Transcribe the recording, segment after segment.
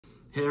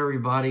Hey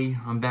everybody,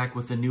 I'm back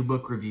with a new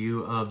book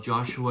review of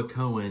Joshua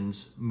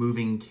Cohen's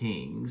Moving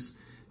Kings.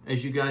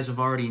 As you guys have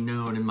already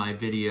known in my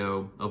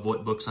video of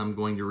what books I'm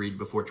going to read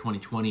before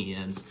 2020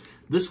 ends,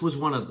 this was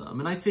one of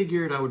them. And I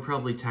figured I would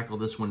probably tackle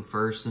this one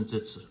first since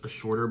it's a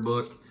shorter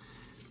book.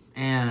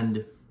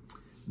 And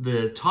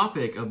the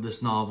topic of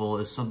this novel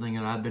is something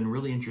that I've been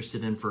really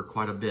interested in for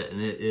quite a bit.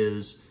 And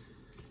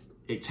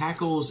it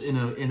tackles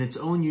in its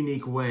own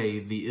unique way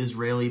the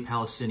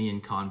Israeli-Palestinian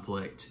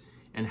conflict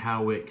and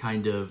how it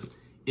kind of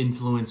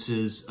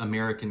influences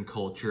American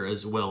culture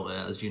as well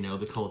as, you know,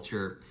 the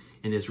culture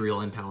in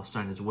Israel and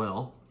Palestine as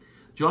well.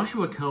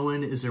 Joshua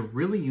Cohen is a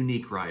really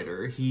unique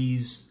writer.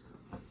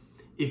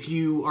 If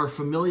you are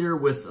familiar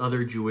with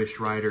other Jewish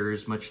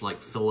writers, much like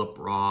Philip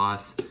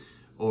Roth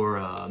or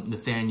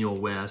Nathaniel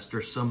West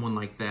or someone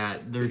like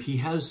that, he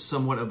has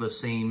somewhat of a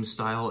same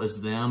style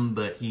as them,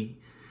 but he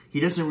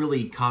doesn't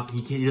really copy,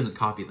 he doesn't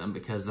copy them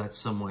because that's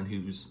someone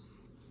who's,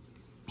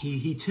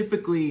 he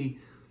typically,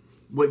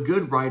 what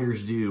good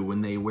writers do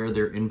when they wear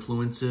their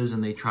influences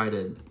and they try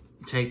to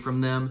take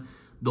from them,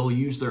 they'll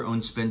use their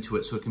own spin to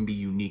it so it can be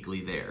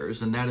uniquely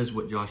theirs. And that is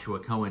what Joshua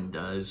Cohen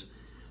does.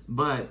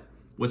 But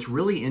what's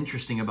really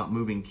interesting about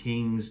Moving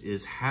Kings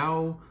is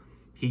how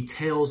he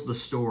tells the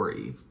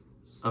story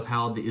of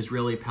how the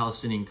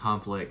Israeli-Palestinian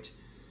conflict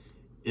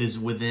is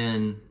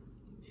within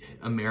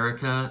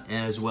America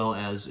as well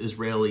as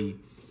Israeli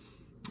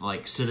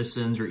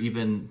citizens or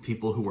even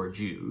people who are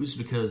Jews,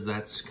 because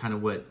that's kind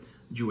of what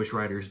Jewish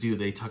writers do.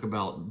 They talk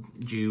about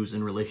Jews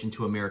in relation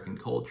to American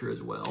culture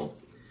as well.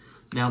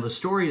 Now, the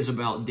story is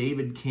about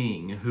David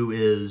King, who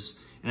is,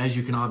 and as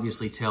you can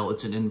obviously tell,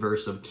 it's an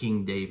inverse of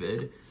King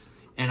David.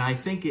 And I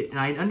think and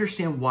I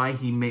understand why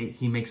he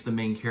makes the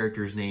main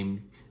character's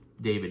name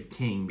David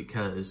King,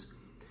 because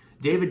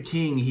David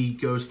King, he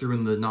goes through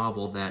in the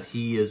novel that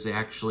he is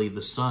actually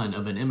the son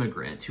of an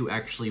immigrant who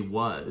actually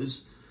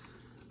was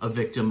a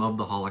victim of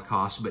the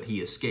Holocaust, but he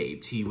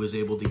escaped. He was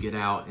able to get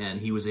out and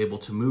he was able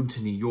to move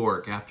to New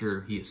York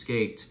after he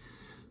escaped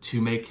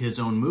to make his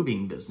own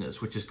moving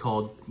business, which is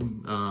called,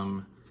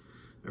 I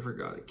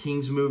forgot it,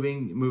 King's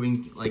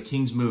Moving,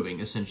 King's Moving,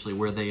 essentially,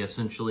 where they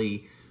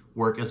essentially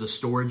work as a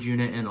storage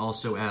unit and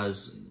also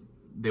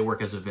they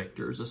work as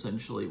evictors,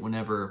 essentially.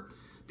 Whenever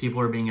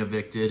people are being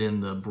evicted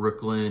in the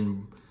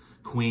Brooklyn,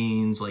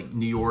 Queens,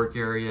 New York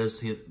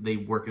areas, they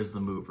work as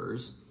the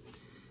movers.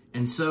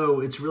 And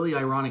so it's really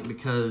ironic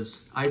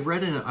because I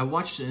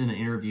watched it in an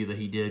interview that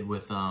he did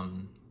with, I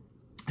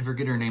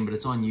forget her name, but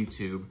it's on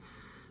YouTube,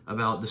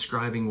 about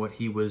describing what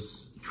he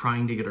was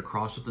trying to get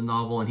across with the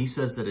novel. And he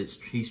says that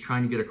he's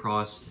trying to get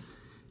across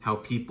how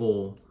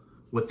people,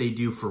 what they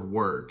do for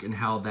work and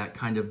how that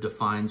kind of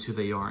defines who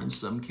they are in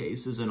some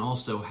cases, and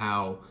also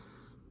how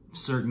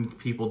certain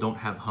people don't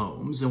have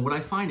homes. And what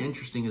I find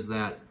interesting is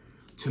that,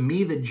 to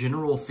me, the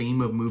general theme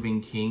of Moving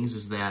Kings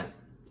is that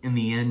in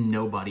the end,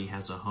 nobody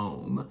has a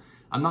home.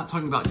 I'm not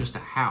talking about just a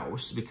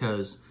house,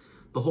 because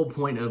the whole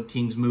point of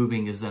King's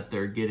Moving is that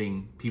they're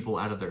getting people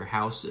out of their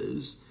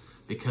houses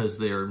because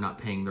they're not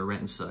paying their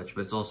rent and such,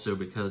 but it's also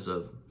because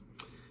of,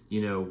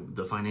 you know,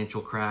 the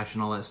financial crash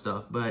and all that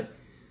stuff. But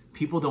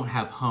people don't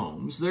have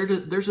homes.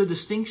 There's a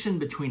distinction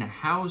between a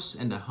house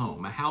and a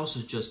home. A house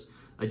is just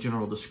a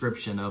general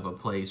description of a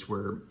place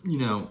where, you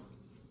know,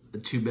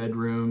 2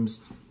 bedrooms,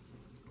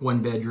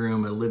 1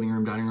 bedroom, a living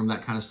room, dining room,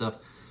 that kind of stuff.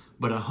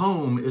 But a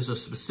home is a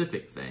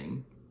specific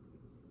thing.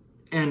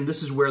 And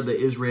this is where the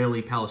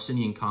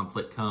Israeli-Palestinian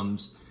conflict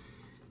comes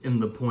in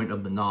the point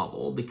of the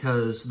novel,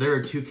 because there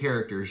are 2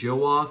 characters,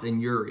 Yoav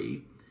and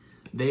Yuri.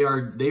 They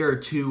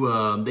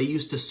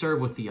used to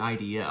serve with the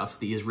IDF,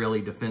 the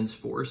Israeli Defense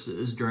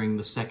Forces, during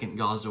the Second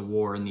Gaza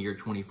War in the year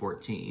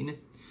 2014,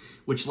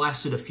 which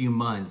lasted a few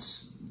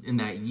months in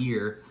that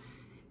year.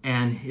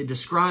 And he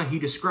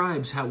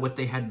describes what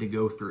they had to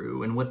go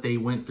through, and what they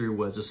went through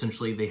was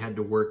essentially they had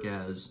to work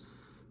as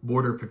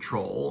border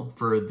patrol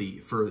for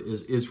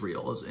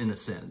Israel, in a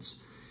sense.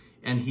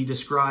 And he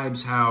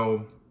describes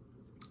how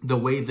the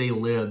way they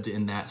lived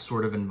in that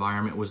sort of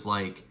environment was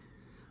like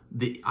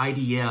the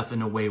IDF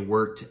in a way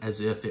worked as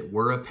if it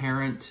were a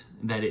parent,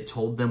 that it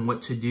told them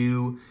what to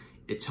do,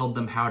 it told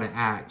them how to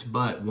act.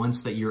 But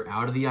once that you're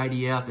out of the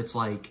IDF, it's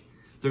like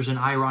there's an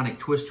ironic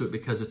twist to it,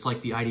 because it's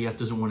like the IDF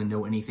doesn't want to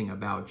know anything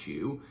about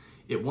you.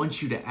 It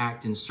wants you to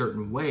act in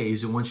certain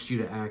ways. It wants you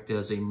to act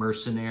as a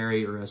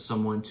mercenary or as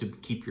someone to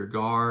keep your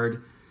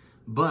guard,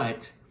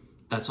 but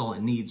that's all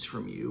it needs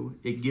from you.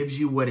 It gives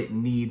you what it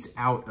needs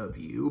out of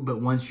you, but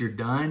once you're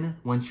done,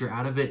 once you're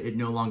out of it, it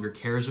no longer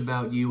cares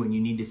about you and you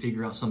need to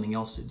figure out something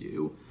else to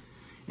do.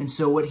 And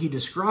so what he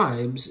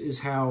describes is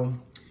how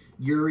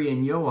Yuri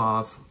and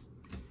Yoav,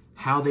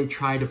 how they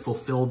try to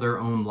fulfill their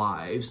own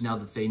lives now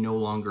that they no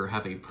longer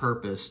have a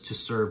purpose to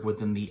serve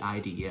within the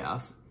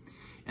IDF.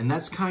 And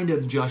that's kind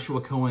of Joshua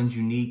Cohen's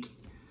unique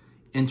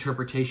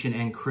interpretation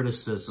and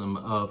criticism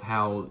of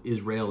how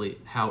Israel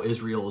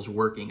is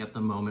working at the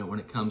moment when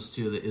it comes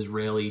to the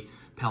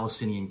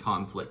Israeli-Palestinian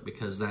conflict,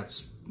 because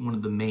that's one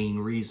of the main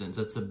reasons.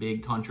 That's a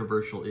big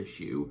controversial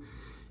issue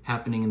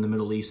happening in the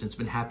Middle East. It's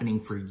been happening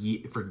for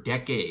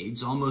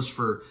decades, almost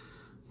for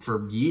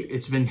for years.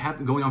 It's been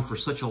going on for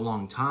such a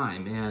long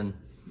time.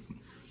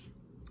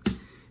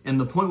 And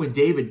the point with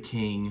David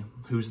King,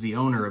 who's the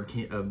owner of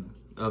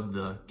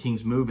the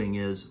King's Moving,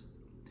 is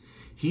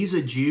he's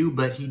a Jew,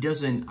 but he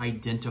doesn't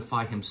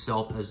identify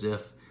himself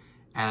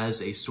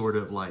as a sort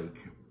of like,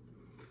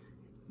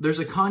 there's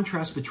a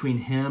contrast between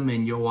him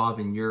and Yoav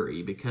and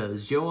Yuri,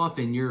 because Yoav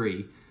and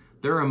Yuri,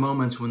 there are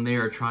moments when they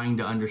are trying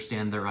to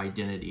understand their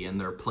identity and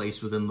their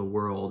place within the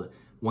world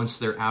once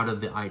they're out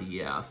of the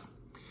IDF.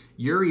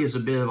 Yuri is a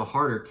bit of a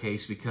harder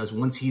case, because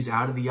once he's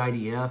out of the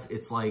IDF,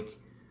 it's like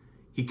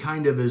he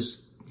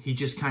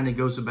just kind of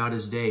goes about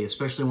his day,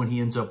 especially when he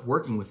ends up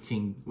working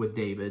with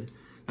David.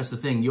 That's the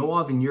thing.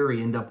 Yoav and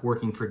Yuri end up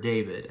working for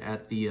David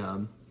at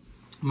the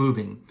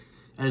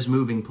his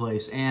moving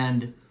place.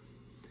 And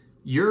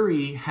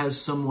Yuri has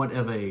somewhat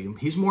of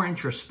he's more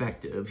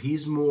introspective. He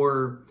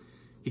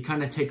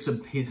kind of takes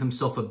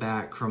himself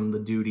aback from the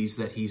duties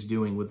that he's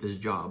doing with his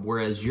job.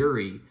 Whereas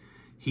Yuri,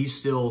 he's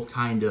still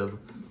kind of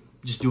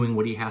just doing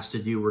what he has to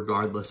do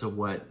regardless of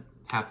what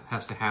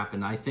has to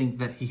happen. I think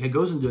that he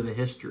goes into the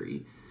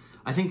history.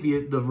 I think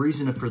the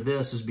reason for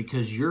this is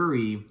because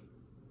Yuri,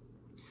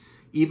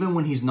 even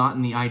when he's not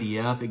in the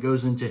IDF, it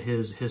goes into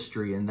his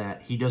history in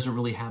that he doesn't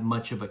really have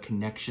much of a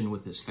connection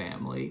with his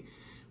family.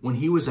 When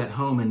he was at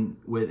home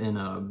where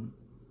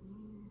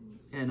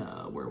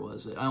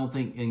was it? I don't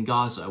think in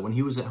Gaza. When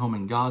he was at home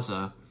in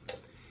Gaza,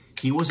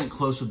 he wasn't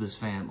close with his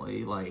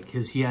family. Like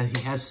he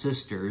has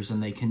sisters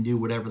and they can do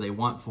whatever they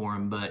want for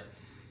him, but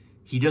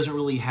he doesn't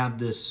really have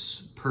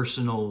this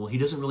he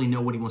doesn't really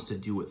know what he wants to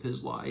do with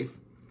his life.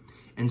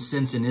 And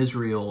since in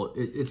Israel,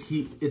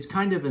 it's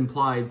kind of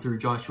implied through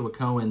Joshua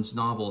Cohen's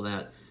novel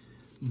that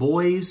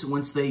boys,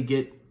 once they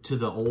get to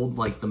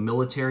the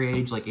military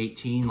age, like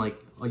 18, like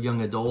a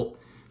young adult,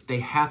 they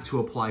have to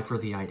apply for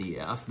the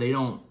IDF. They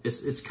don't,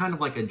 it's kind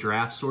of like a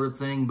draft sort of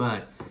thing,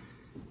 but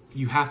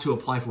you have to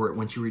apply for it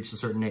once you reach a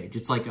certain age.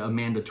 It's like a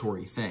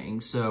mandatory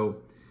thing. So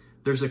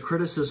there's a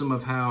criticism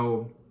of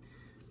how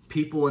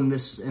people in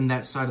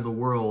that side of the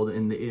world,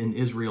 in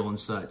Israel and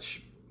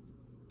such,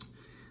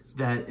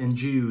 and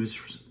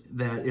Jews,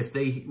 that if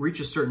they reach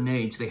a certain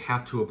age, they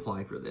have to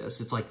apply for this.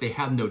 It's like they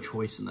have no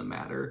choice in the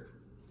matter.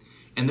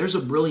 And there's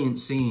a brilliant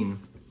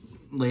scene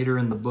later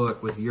in the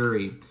book with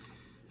Yuri,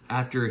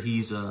 after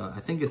I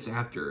think it's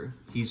after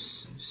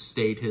he's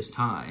stayed his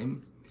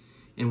time,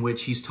 in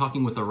which he's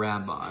talking with a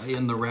rabbi,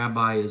 and the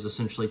rabbi is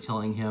essentially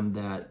telling him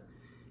that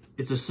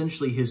it's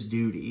essentially his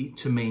duty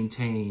to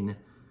maintain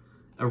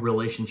a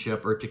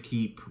relationship or to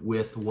keep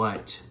with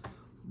what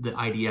the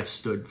IDF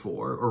stood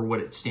for, or what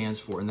it stands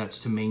for, and that's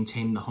to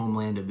maintain the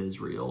homeland of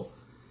Israel.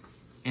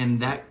 And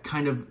that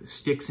kind of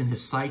sticks in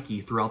his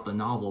psyche throughout the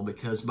novel,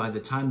 because by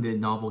the time the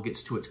novel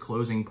gets to its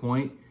closing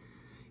point,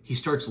 he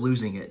starts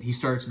losing it. He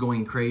starts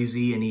going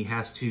crazy, and it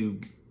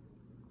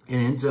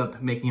ends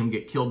up making him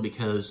get killed,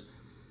 because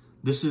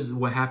this is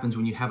what happens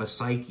when you have a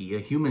psyche, a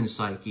human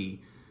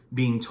psyche,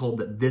 being told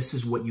that this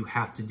is what you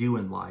have to do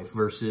in life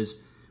versus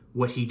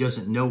what he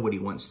doesn't know what he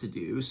wants to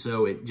do.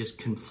 So it just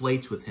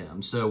conflates with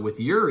him. So with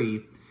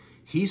Yuri,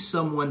 he's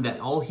someone that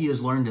all he has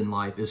learned in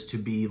life is to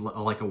be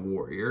like a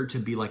warrior, to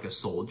be like a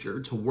soldier,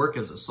 to work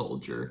as a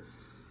soldier.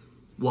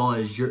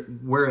 Whereas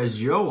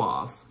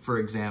Yoav, for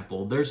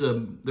example, there's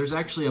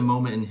actually a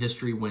moment in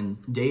history when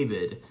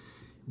David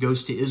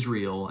goes to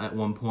Israel at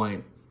one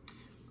point,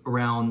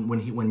 around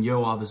when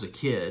Yoav is a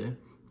kid,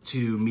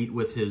 to meet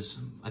with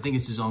I think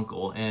it's his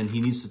uncle, and he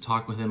needs to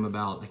talk with him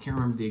about, I can't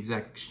remember the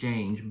exact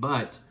exchange,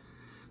 but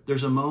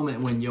there's a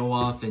moment when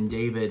Yoav and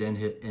David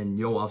and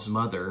Yoav's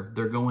mother,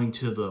 they're going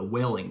to the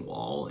Wailing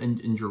Wall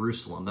in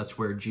Jerusalem. That's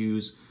where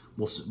Jews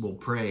will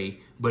pray,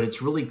 but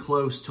it's really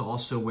close to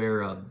also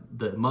where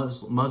the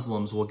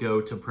Muslims will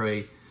go to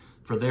pray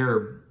for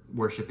their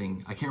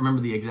worshiping. I can't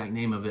remember the exact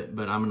name of it,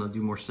 but I'm going to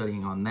do more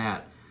studying on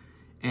that.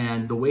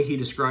 And the way he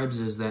describes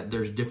it is that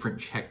there's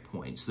different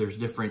checkpoints. There's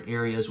different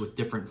areas with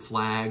different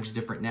flags,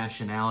 different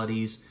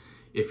nationalities.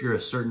 If you're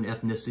a certain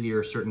ethnicity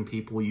or a certain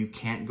people, you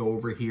can't go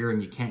over here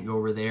and you can't go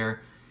over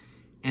there.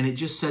 And it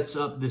just sets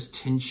up this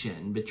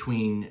tension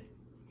between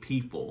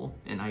people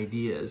and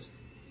ideas.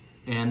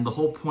 And the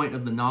whole point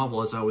of the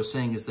novel, as I was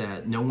saying, is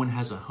that no one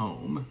has a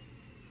home.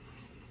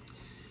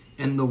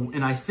 And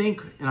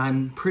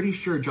I'm pretty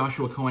sure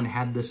Joshua Cohen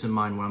had this in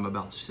mind, what I'm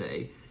about to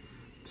say.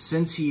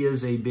 Since he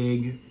is a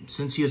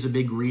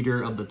big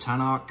reader of the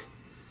Tanakh,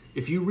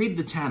 if you read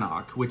the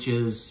Tanakh, which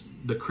is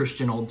the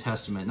Christian Old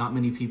Testament, not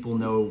many people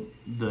know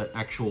the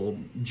actual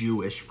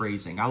Jewish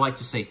phrasing. I like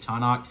to say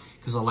Tanakh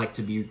because I like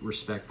to be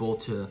respectful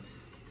to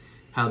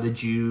how the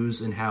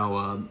Jews and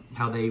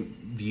how they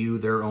view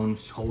their own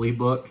holy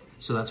book.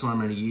 So that's what I'm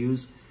going to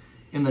use.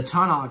 In the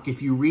Tanakh,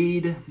 if you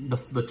read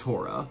the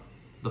Torah,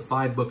 the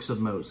 5 books of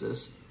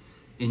Moses,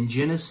 in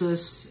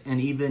Genesis, and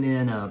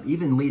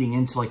even leading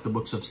into like the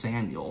books of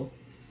Samuel,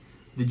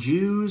 the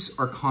Jews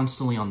are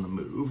constantly on the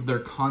move. They're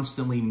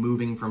constantly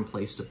moving from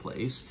place to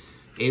place.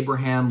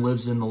 Abraham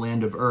lives in the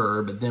land of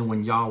Ur, but then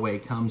when Yahweh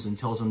comes and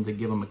tells him to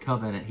give him a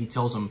covenant, he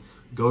tells him,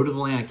 go to the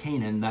land of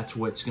Canaan. That's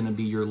what's going to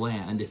be your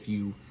land if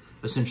you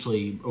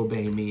essentially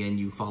obey me and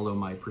you follow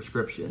my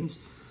prescriptions.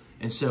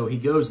 And so he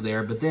goes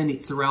there, but then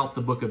throughout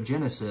the book of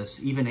Genesis,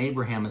 even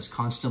Abraham is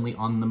constantly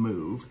on the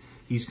move.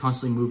 He's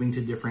constantly moving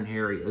to different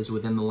areas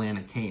within the land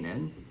of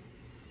Canaan.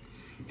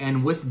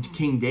 And with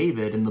King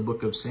David in the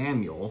book of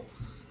Samuel,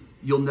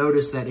 you'll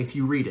notice that if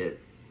you read it,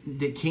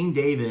 that King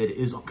David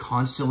is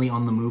constantly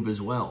on the move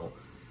as well.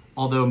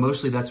 Although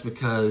mostly that's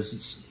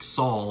because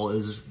Saul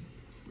is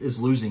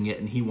losing it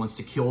and he wants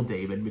to kill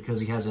David because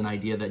he has an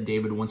idea that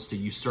David wants to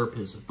usurp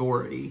his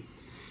authority.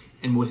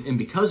 And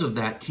because of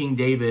that, King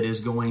David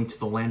is going to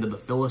the land of the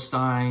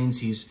Philistines.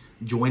 He's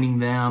joining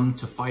them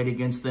to fight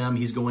against them.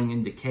 He's going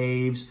into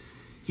caves.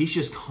 He's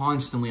just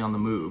constantly on the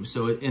move.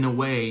 So in a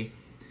way,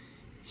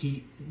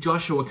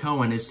 Joshua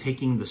Cohen is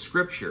taking the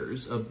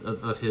scriptures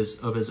of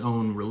his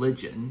own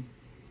religion,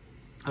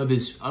 of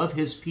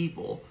his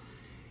people,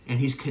 and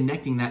he's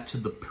connecting that to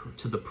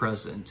the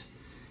present,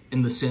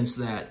 in the sense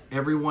that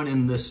everyone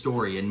in this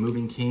story in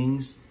Moving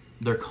Kings,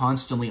 they're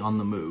constantly on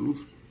the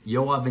move.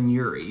 Yoav and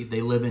Uri,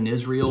 they live in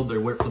Israel, they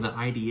work for the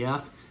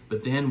IDF,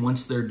 but then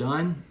once they're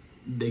done,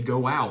 they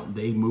go out,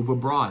 they move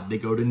abroad, they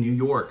go to New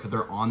York,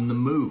 they're on the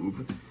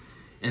move.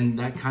 And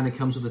that kind of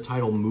comes with the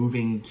title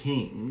Moving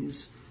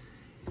Kings.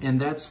 And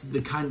that's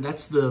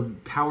the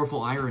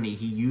powerful irony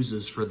he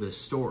uses for this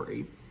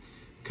story.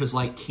 Because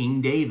like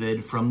King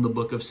David from the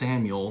book of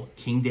Samuel,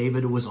 King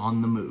David was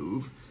on the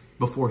move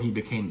before he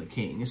became the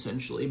king,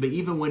 essentially. But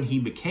even when he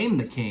became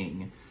the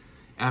king,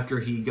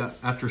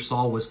 after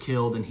Saul was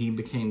killed and he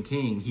became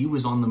king, he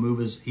was on the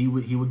move. He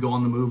would go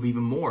on the move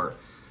even more,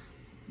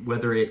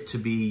 whether it to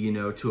be,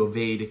 to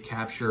evade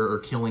capture or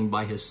killing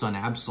by his son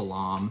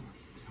Absalom,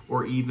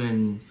 or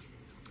even,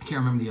 I can't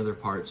remember the other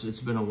parts. It's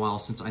been a while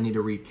since I need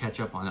to catch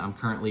up on it. I'm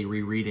currently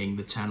rereading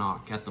the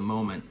Tanakh at the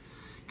moment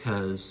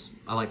because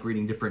I like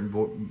reading different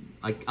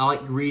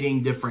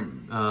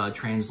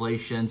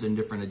translations and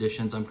different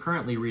editions. I'm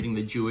currently reading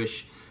the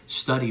Jewish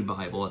Study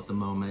Bible at the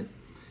moment.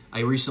 I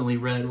recently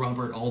read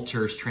Robert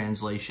Alter's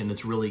translation.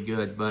 It's really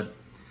good, but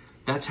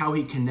that's how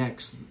he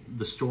connects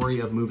the story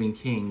of Moving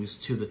Kings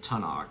to the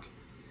Tanakh.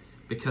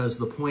 Because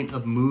the point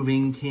of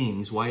Moving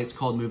Kings, why it's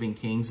called Moving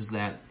Kings, is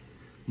that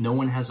no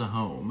one has a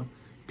home.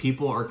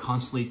 People are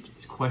constantly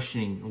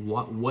questioning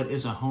what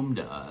is a home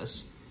to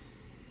us.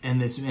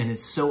 And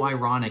it's so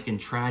ironic and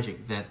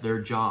tragic that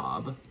their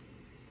job,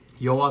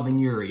 Yoav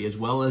and Uri, as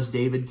well as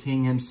David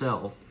King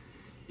himself,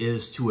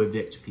 is to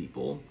evict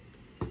people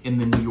in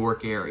the New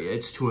York area.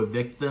 It's to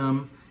evict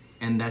them,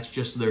 and that's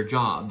just their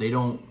job. They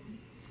don't...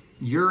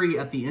 Uri,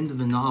 at the end of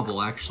the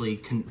novel, actually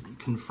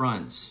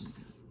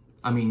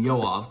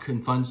Yoav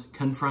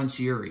confronts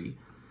Uri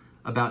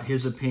about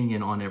his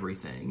opinion on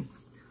everything.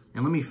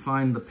 And let me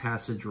find the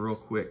passage real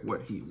quick,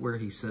 where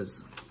he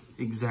says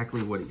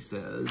exactly what he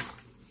says.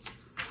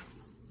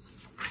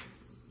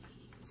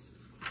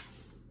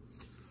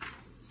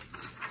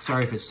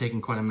 Sorry if it's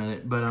taking quite a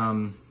minute, but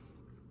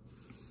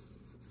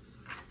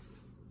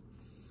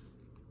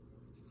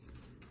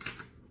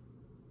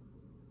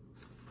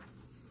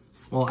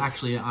well,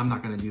 actually, I'm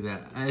not going to do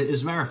that.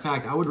 As a matter of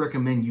fact, I would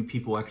recommend you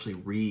people actually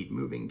read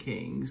Moving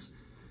Kings,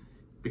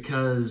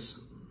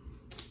 because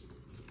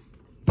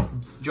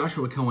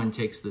Joshua Cohen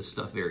takes this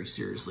stuff very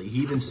seriously.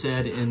 He even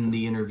said in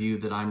the interview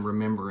that I'm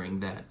remembering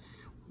that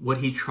what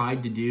he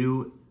tried to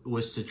do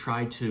was to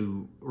try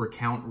to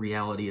recount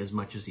reality as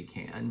much as he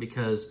can,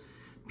 because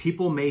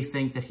people may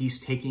think that he's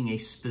taking a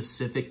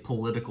specific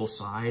political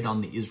side on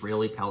the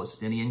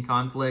Israeli-Palestinian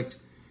conflict,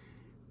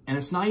 and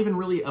it's not even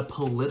really a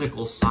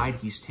political side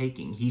he's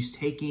taking. He's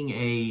taking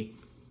a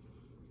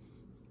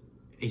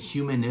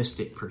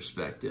humanistic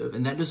perspective,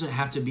 and that doesn't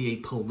have to be a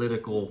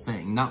political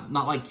thing. Not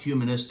like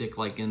humanistic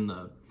like in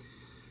the,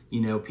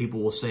 people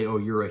will say, oh,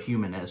 you're a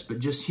humanist, but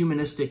just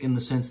humanistic in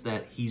the sense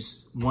that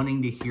he's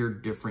wanting to hear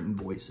different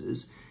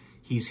voices.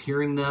 He's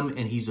hearing them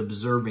and he's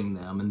observing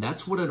them, and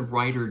that's what a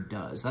writer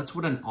does. That's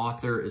what an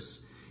author is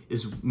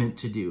meant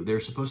to do. They're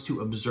supposed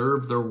to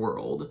observe their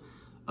world,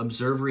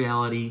 observe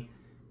reality,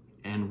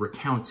 and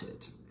recount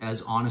it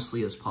as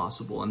honestly as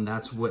possible, and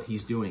that's what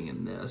he's doing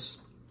in this.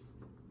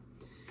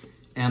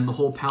 And the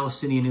whole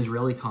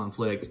Palestinian-Israeli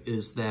conflict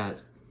is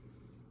that,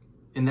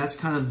 and that's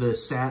kind of the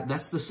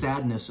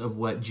sadness of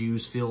what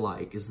Jews feel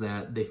like, is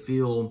that they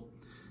feel,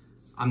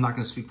 I'm not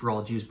going to speak for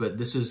all Jews, but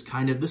this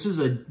is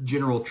a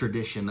general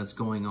tradition that's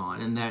going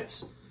on, and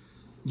that's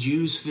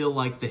Jews feel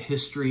like the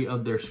history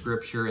of their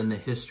scripture and the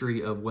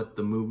history of what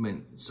the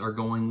movements are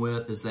going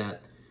with is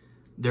that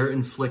they're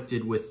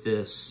inflicted with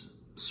this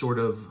sort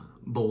of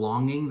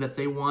belonging that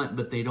they want,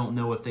 but they don't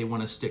know if they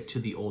want to stick to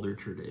the older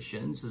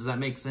traditions. Does that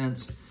make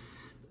sense?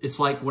 It's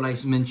like what I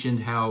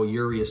mentioned, how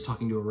Uri is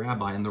talking to a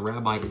rabbi, and the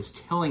rabbi is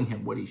telling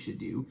him what he should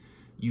do.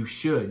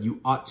 You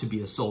ought to be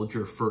a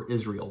soldier for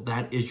Israel.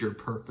 That is your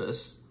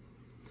purpose.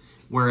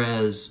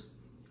 Whereas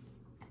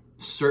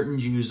certain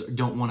Jews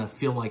don't want to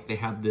feel like they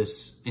have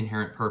this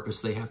inherent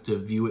purpose. They have to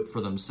view it for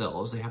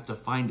themselves. They have to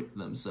find it for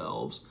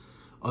themselves.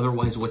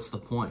 Otherwise, what's the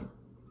point?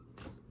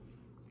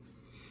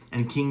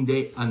 And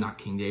David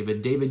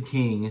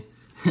King,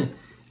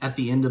 at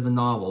the end of the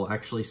novel,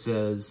 actually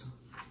says,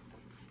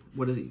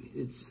 what is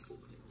he?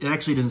 It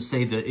actually doesn't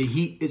say that.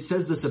 It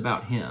says this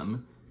about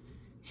him.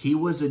 He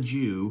was a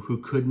Jew who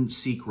couldn't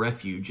seek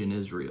refuge in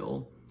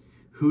Israel,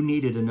 who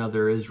needed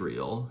another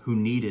Israel, who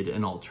needed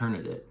an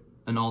alternate.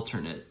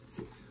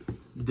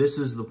 This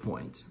is the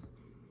point.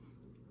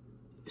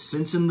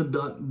 Since in the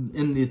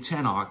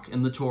Tanakh,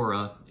 in the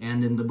Torah,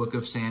 and in the book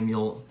of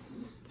Samuel,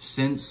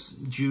 since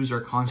Jews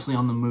are constantly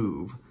on the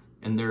move,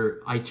 and they're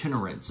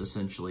itinerants,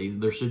 essentially,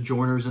 they're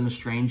sojourners in a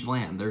strange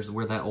land. There's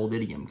where that old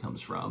idiom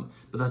comes from.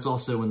 But that's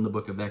also in the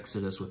book of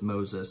Exodus with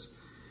Moses,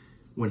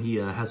 when he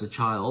has a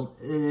child.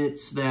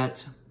 It's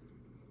that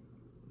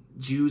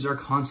Jews are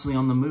constantly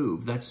on the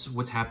move. That's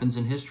what happens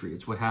in history.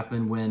 It's what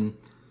happened when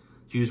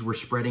Jews were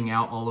spreading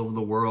out all over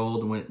the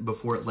world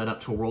before it led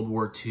up to World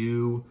War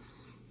II.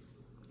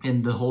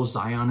 And the whole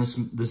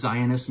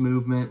Zionist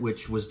movement,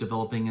 which was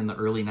developing in the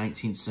early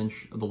 19th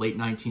century, the late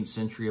 19th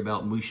century,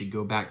 about we should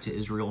go back to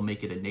Israel,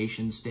 make it a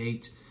nation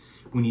state.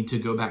 We need to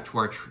go back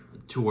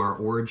to our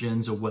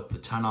origins of what the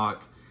Tanakh,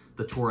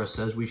 the Torah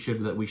says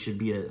that we should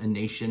be a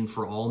nation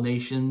for all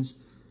nations.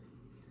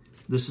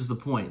 This is the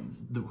point.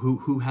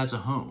 Who has a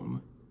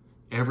home?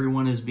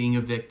 Everyone is being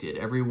evicted.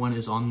 Everyone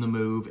is on the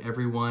move.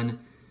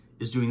 Everyone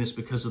is doing this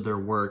because of their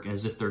work,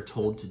 as if they're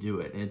told to do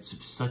it. And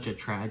it's such a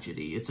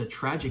tragedy. It's a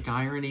tragic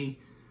irony,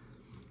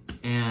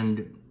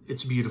 and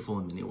it's beautiful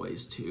in many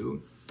ways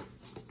too.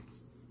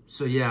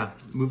 So yeah,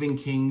 Moving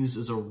Kings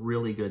is a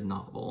really good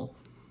novel.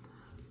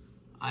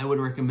 I would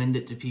recommend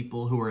it to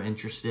people who are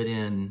interested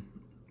in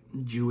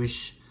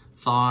Jewish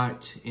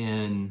thought,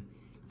 in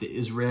the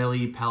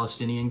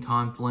Israeli-Palestinian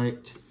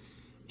conflict,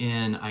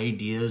 in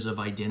ideas of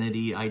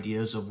identity,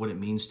 ideas of what it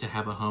means to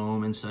have a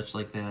home and such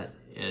like that.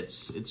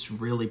 It's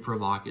really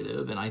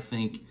provocative, and I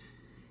think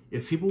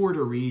if people were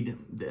to read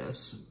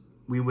this,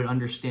 we would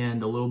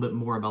understand a little bit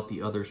more about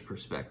the other's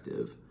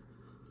perspective.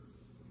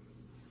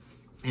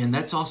 And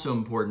that's also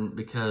important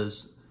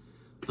because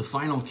the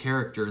final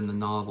character in the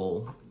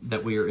novel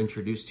that we are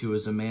introduced to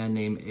is a man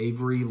named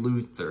Avery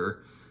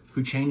Luther,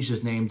 who changed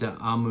his name to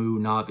Amu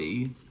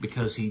Nabi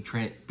because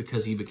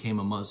he became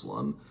a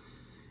Muslim.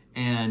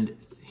 And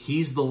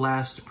he's the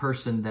last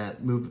person that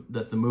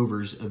the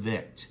movers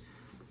evict.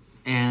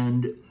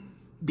 And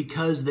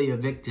because they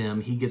evict him,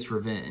 he gets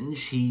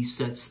revenge. He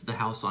sets the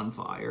house on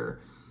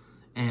fire.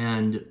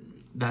 And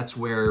that's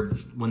where,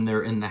 when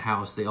they're in the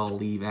house, they all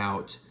leave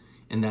out.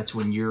 And that's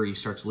when Yuri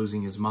starts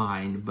losing his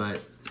mind. But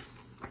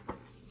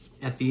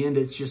at the end,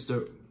 it's just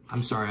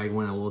I'm sorry, I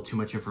went a little too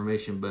much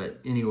information. But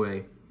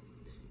anyway,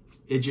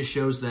 it just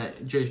shows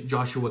that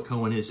Joshua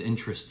Cohen is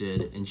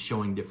interested in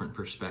showing different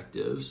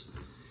perspectives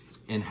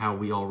and how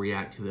we all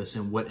react to this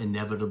and what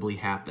inevitably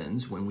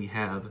happens when we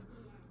have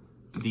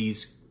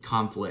these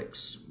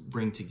conflicts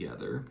bring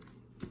together.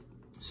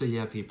 So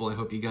yeah, people, I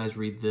hope you guys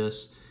read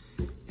this.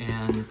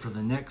 And for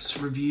the next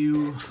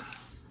review,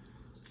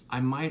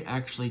 I might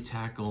actually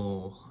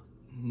tackle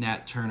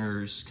Nat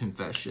Turner's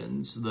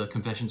Confessions, the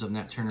Confessions of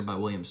Nat Turner by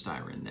William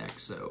Styron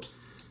next. So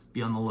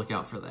be on the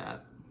lookout for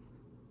that.